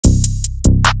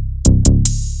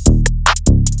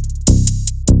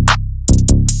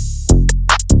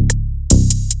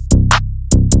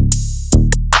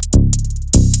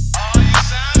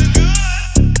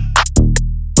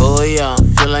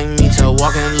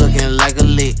looking like a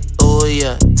lick. Oh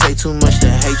yeah, take too much to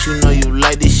hate, you know you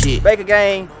like this shit.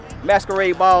 Bakergang,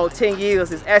 Masquerade ball, 10 years.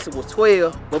 His actually was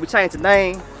 12, but we changed the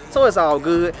name. So it's all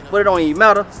good, but it don't even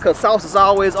matter, cause sauce is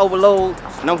always overload.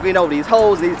 And I'm getting over these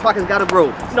hoes, and these pockets gotta grow.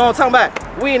 You know what I'm talking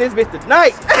about? We in this bitch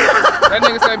tonight. That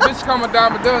nigga said, bitch, come a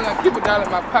dime a dozen, like, keep a dollar in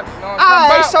my pocket. You know what I'm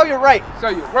talking about? Show you right. Show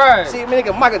you right. See,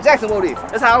 nigga, Michael Jackson wrote this.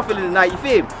 That's how I'm feeling tonight, you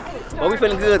feel me? But we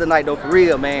feeling good tonight though, for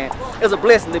real, man. It's a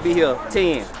blessing to be here,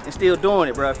 10, and still doing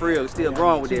it, bro, for real. Still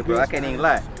growing with it, bro. I can't even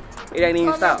lie. It ain't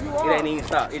even stopped. It ain't even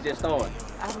stopped. It just started.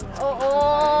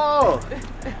 Oh.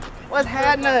 What's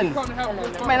happening?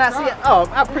 Man, I see it. Oh,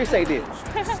 I appreciate this.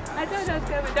 I told you I was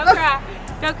coming. Don't cry.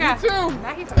 Don't cry.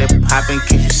 You too. They poppin',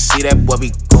 can you see that boy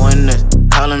be going nuts?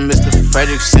 Call him Mr.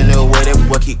 Frederickson, the way that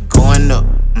boy keep going up.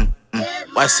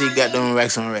 Why see got them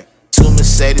racks on rack? 2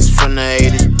 Mercedes from the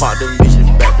 80s, park them bitches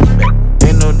back to back.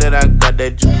 They know that I got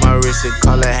that juice, my wrist and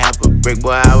call it half a brick.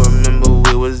 Boy, I remember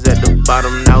we was at the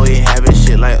bottom, now we having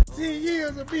shit like 10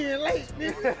 years of being late,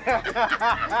 nigga.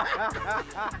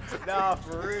 Nah,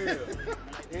 for real.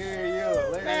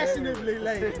 Yeah, Fashionably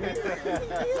late, nigga.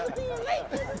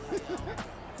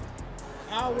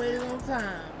 Always on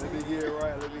time. Let me get it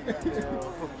right. Let me get it right.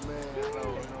 Man, you know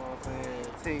what I'm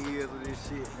saying? 10 years of this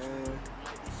shit, man.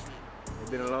 It's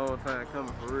been a long time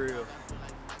coming, for real.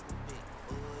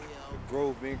 The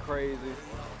growth been crazy.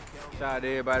 Shout out to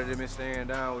everybody that been staying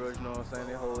down with us, you know what I'm saying,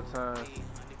 the whole time.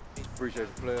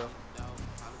 Appreciate the player.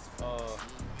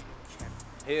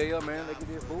 Hell yeah, man, let's get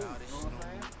this food, you know what I'm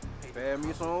saying? Fed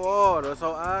me some water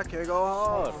so I can go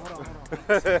hard. Hold on.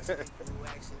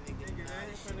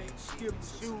 Skip the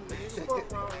shoes.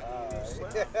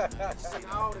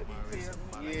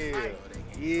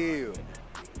 Yeah.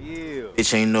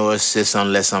 bitch ain't no assist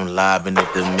unless I'm lobbing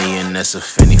it to me, and that's a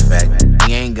finny fact.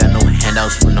 We ain't got no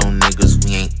handouts for no niggas,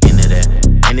 we ain't into that.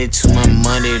 And it too much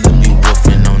money to be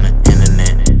woofing on the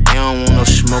internet. They don't want no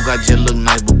smoke, I just look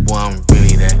nice, but boy, I'm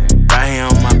really that. Right here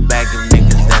on my back, if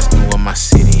niggas ask me where my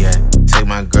city at. Take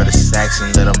my girl to Saks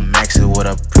and let her max it with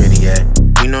her pretty at.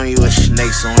 We know you a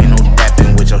snake, so ain't no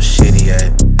dapping with your shitty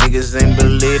at. Niggas ain't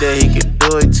believe that he could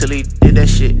do it till he did that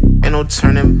shit. Ain't no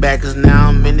turning back, cause now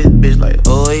I'm in this bitch like,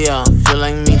 oh yeah, feel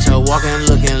like me till walking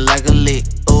looking like a lick.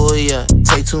 Oh yeah,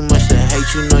 take too much to hate,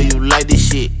 you know you like this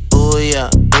shit. Oh yeah,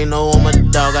 they know I'm a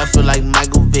dog, I feel like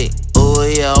Michael Vick. Oh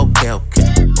yeah, okay.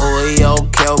 Oh yeah,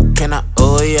 okay, can I?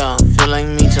 Oh yeah, feel like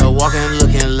me till walking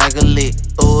looking like a lick.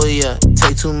 Oh yeah,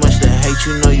 take too much to hate,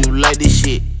 you know you like this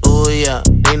shit. Oh yeah,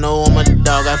 they know I'm a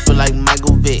dog, I feel like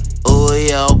Michael Vick. Oh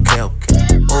yeah, okay.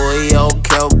 Oh yeah,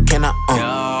 okay, can I?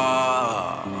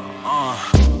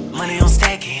 Money on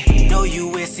stacking, no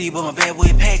USC, but my bad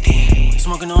boy packed in.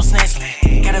 Smoking on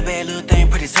Snatchling, got a bad little thing,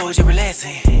 pretty told you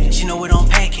relaxing. She know what I'm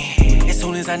packing. As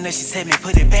soon as I know she said me,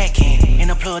 put it back in. And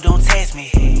the plug don't test me.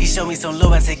 He showed me some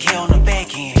low, I said K on the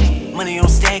back end. Money on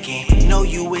stacking, no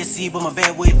USC, but my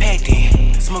bad boy packed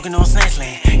in. Smoking on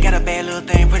Snatchling, got a bad little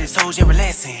thing, pretty told you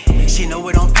relaxing. She know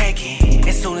what I'm packing.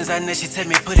 As soon as I know she said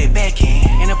me, put it back in.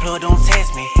 And the plug don't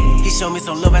test me. He showed me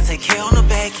some love, I said K on the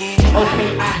back end.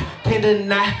 Okay, I can't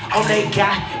deny on that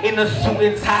guy in a suit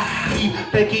and tie. He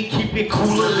think he keep it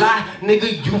cool a lot.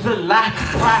 Nigga use a lot.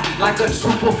 Cry like a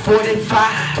trooper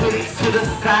 45. Put it to the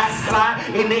side, slide.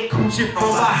 And they coochie from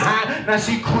behind. Now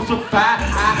she crucified.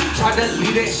 I tried to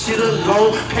leave that shit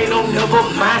alone. Can't no never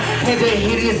mind. Had to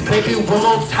hit his baby one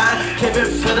more time. Kevin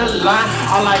fed the line.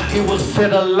 All I did was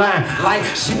fed the line. Like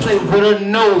she played with her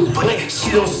nose, but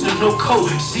she don't slip no coat.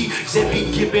 She just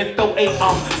be giving throw a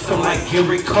so like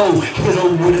Gary Cole. Hit her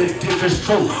with a different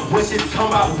stroke. When she talking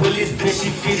about Willis, then she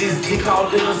fit his dick all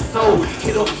in her soul.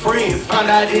 Hit her friend, found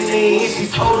out in the end she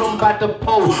told him about the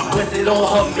pole. Busted on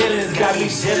her feelings, got me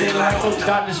jelly like on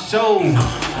Dr. Show.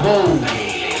 Whoa.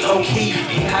 Low key,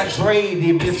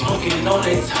 dehydrated, been smoking on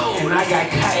that toe. And I got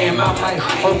caught in my mouth like,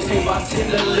 okay, my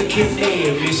tender looking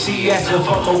there. And she asked if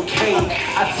I'm okay.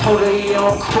 I told her, yeah,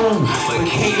 I'm cool. But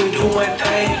can you do one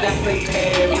thing? That's like,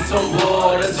 pay me some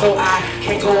water so I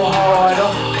can go harder.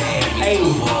 Hey,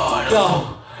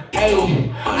 yo,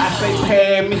 hey, I say,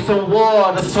 pay me some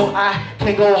water so I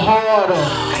can go harder.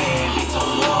 Pay me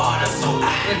some water so I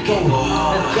can go,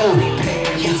 let's go. Pay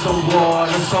me some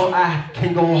water so I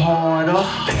can go harder.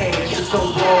 Pay me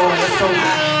some water so I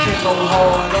can go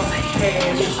harder.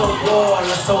 Pay me some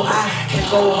water so I can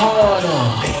go harder.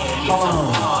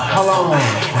 Hold on.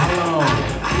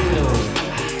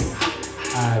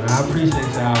 Alright, man, I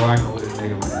appreciate y'all rocking with this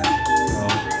nigga, man.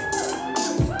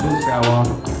 Luke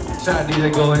Skywalker. Shout out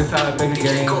DJ Go Inside the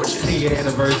Bakergang 10-year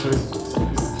anniversary.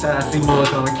 Shout out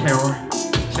C-Moors on the camera.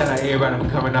 Shout out everybody for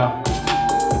coming out.